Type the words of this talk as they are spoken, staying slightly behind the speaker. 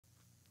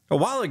A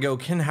while ago,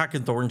 Ken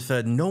Hackenthorne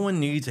said no one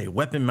needs a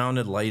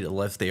weapon-mounted light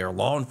unless they are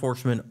law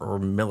enforcement or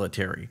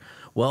military.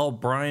 Well,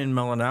 Bryan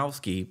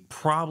Malinowski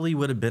probably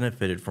would have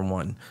benefited from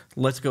one.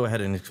 Let's go ahead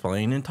and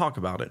explain and talk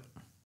about it.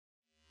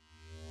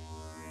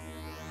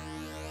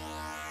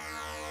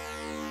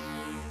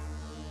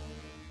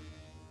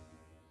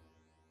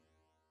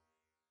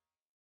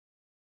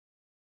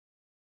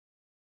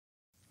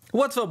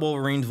 What's up,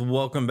 Wolverines?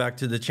 Welcome back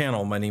to the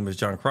channel. My name is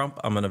John Crump.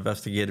 I'm an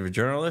investigative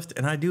journalist,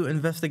 and I do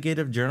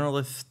investigative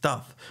journalist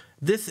stuff.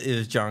 This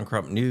is John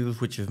Crump News,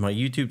 which is my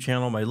YouTube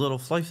channel, my little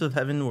slice of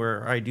heaven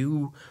where I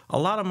do a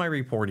lot of my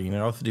reporting.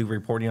 I also do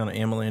reporting on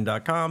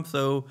AMLand.com,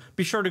 so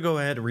be sure to go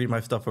ahead and read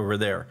my stuff over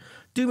there.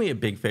 Do me a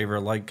big favor,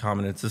 like,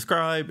 comment, and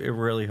subscribe. It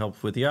really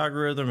helps with the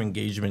algorithm.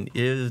 Engagement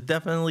is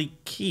definitely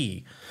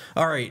key.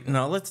 All right,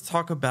 now let's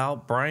talk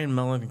about Bryan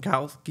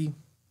Malinowski.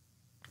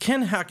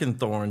 Ken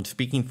Hackenthorne,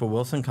 speaking for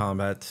Wilson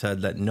Combat,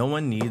 said that no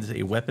one needs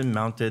a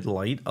weapon-mounted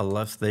light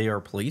unless they are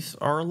police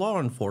or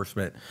law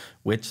enforcement,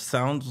 which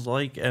sounds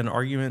like an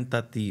argument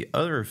that the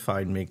other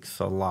side makes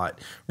a lot.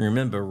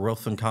 Remember,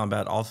 Wilson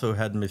Combat also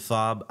had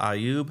Musab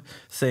Ayub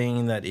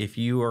saying that if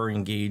you are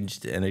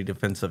engaged in a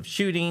defensive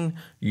shooting,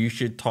 you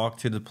should talk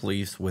to the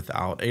police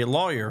without a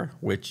lawyer,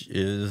 which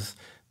is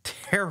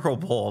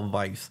terrible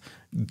advice.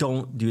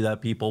 Don't do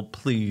that, people.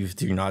 Please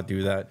do not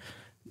do that.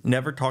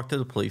 Never talk to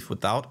the police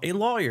without a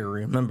lawyer.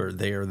 Remember,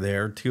 they are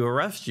there to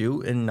arrest you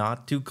and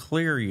not to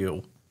clear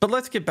you. But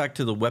let's get back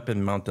to the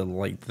weapon-mounted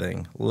light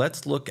thing.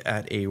 Let's look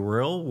at a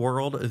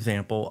real-world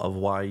example of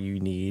why you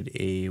need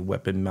a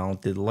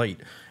weapon-mounted light.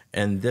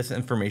 And this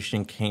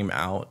information came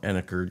out in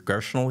a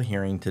congressional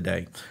hearing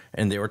today.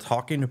 And they were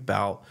talking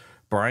about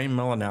Bryan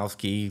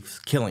Malinowski's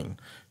killing.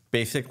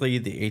 Basically,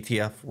 the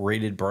ATF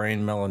raided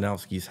Bryan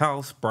Malinowski's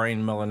house.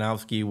 Bryan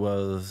Malinowski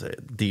was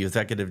the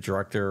executive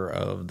director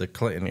of the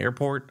Clinton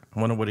airport. I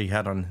wonder what he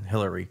had on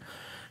Hillary.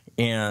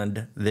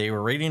 And they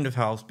were raiding his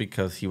house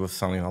because he was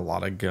selling a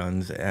lot of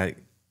guns at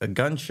a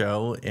gun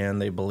show,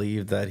 and they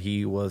believed that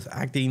he was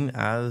acting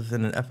as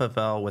an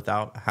FFL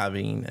without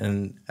having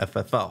an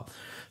FFL.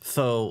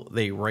 So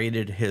they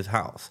raided his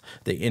house.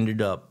 They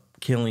ended up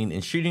killing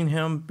and shooting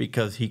him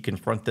because he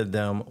confronted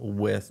them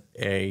with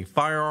a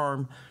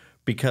firearm,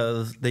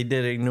 because they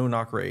did a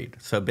no-knock raid.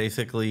 So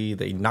basically,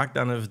 they knocked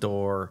on his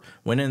door,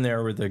 went in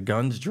there with their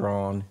guns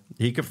drawn.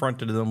 He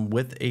confronted them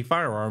with a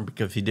firearm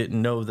because he didn't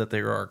know that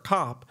they were a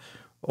cop,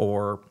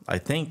 or I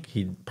think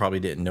he probably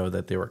didn't know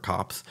that they were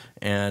cops,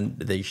 and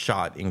they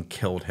shot and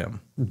killed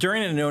him.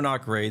 During a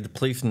no-knock raid, the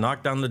police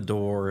knock down the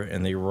door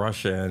and they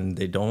rush in.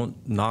 They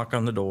don't knock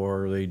on the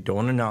door. They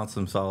don't announce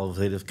themselves.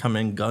 They just come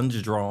in,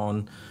 guns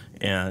drawn,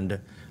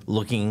 and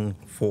looking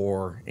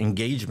for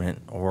engagement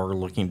or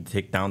looking to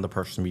take down the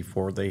person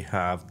before they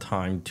have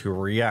time to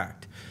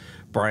react.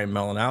 Bryan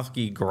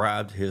Malinowski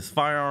grabbed his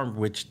firearm,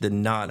 which did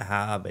not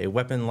have a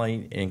weapon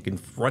light, and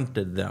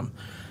confronted them.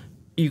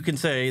 You can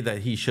say that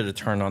he should have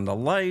turned on the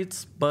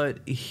lights,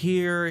 but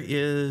here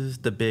is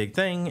the big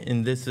thing,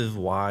 and this is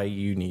why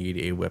you need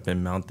a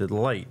weapon-mounted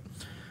light.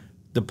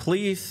 The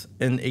police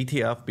and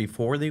ATF,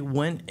 before they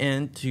went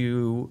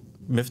into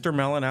Mr.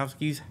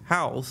 Malinowski's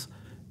house,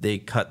 they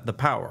cut the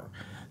power.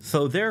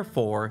 So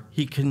therefore,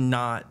 he could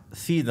not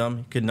see them,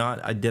 he could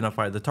not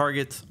identify the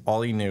targets.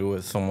 All he knew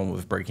was someone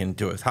was breaking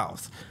into his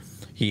house.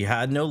 He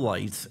had no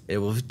lights, it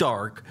was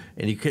dark,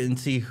 and he couldn't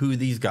see who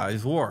these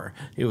guys were.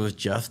 It was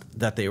just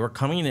that they were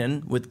coming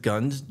in with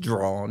guns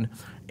drawn,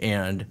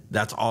 and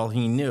that's all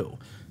he knew.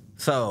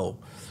 So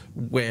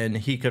when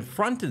he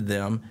confronted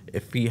them,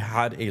 if he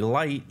had a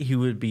light, he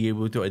would be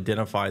able to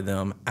identify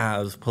them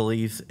as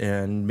police,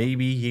 and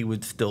maybe he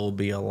would still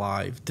be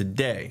alive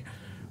today.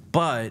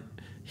 But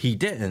he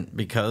didn't,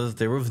 because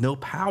there was no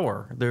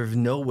power. There's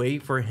no way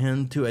for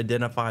him to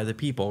identify the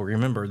people.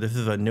 Remember, this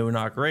is a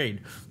no-knock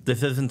raid.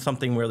 This isn't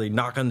something where they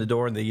knock on the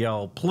door and they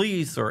yell,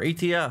 police or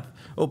ATF,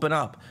 open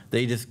up.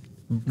 They just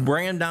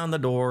ran down the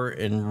door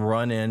and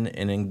run in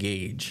and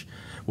engage,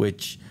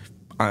 which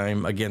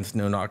I'm against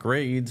no-knock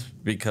raids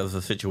because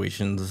of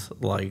situations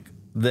like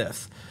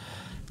this.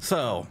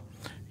 So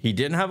he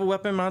didn't have a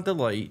weapon-mounted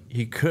light.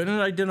 He couldn't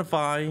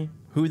identify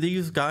who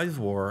these guys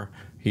were.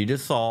 He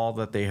just saw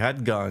that they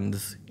had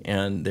guns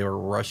and they were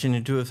rushing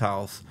into his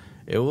house.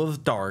 It was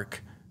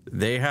dark.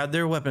 They had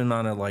their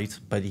weapon-mounted lights,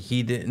 but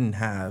he didn't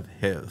have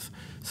his.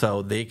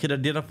 So they could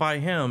identify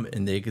him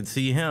and they could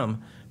see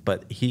him,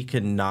 but he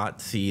could not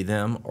see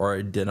them or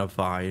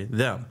identify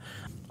them.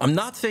 I'm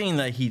not saying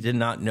that he did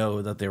not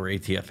know that they were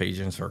ATF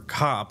agents or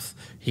cops.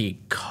 He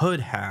could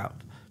have,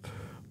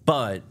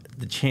 but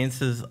the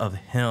chances of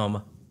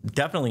him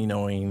definitely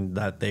knowing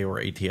that they were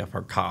ATF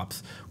or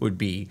cops would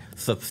be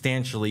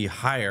substantially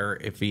higher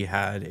if he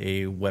had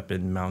a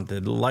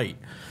weapon-mounted light.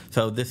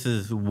 So this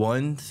is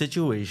one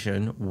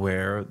situation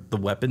where the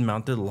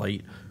weapon-mounted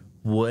light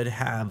would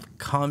have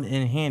come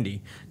in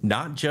handy,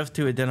 not just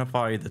to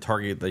identify the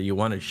target that you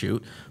want to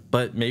shoot,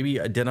 but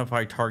maybe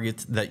identify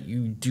targets that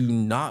you do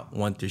not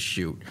want to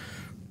shoot.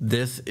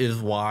 This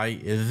is why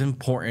it is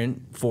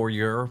important for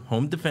your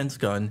home defense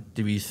gun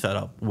to be set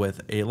up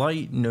with a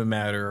light, no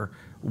matter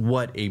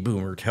what a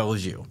boomer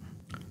tells you.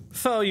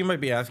 So you might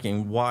be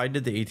asking, why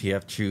did the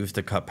ATF choose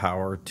to cut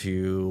power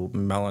to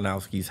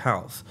Malinowski's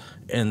house?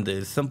 And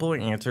the simple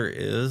answer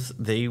is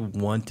they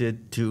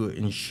wanted to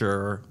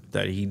ensure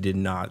that he did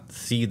not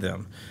see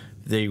them.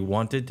 They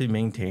wanted to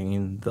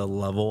maintain the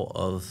level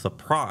of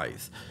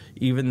surprise,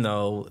 even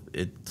though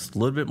it's a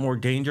little bit more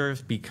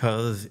dangerous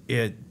because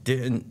it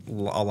didn't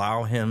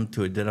allow him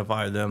to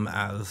identify them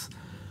as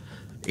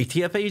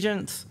ATF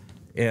agents,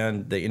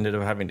 and they ended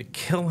up having to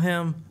kill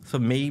him. So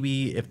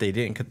maybe if they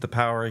didn't cut the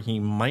power, he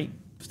might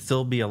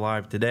still be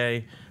alive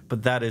today,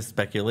 but that is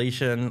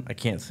speculation. I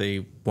can't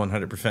say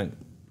 100%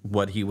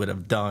 what he would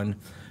have done,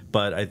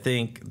 but I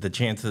think the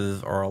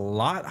chances are a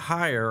lot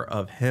higher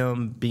of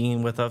him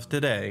being with us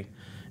today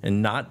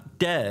and not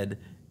dead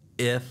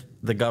if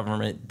the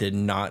government did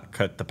not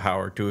cut the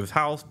power to his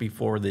house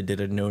before they did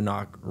a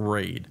no-knock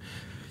raid.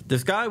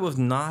 This guy was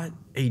not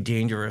a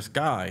dangerous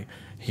guy.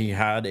 He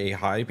had a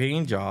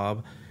high-paying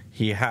job,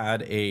 he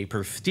had a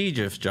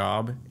prestigious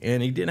job,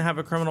 and he didn't have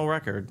a criminal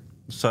record.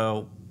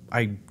 So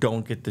I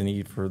don't get the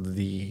need for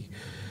the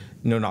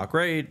no-knock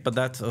raid, but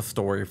that's a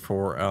story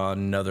for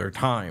another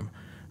time.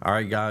 All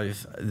right,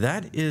 guys,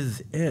 that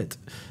is it.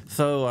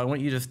 So I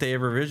want you to stay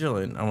ever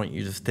vigilant. I want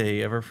you to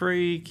stay ever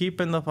free. Keep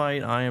in the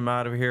fight. I am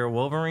out of here.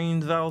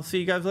 Wolverines, I'll see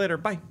you guys later.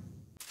 Bye.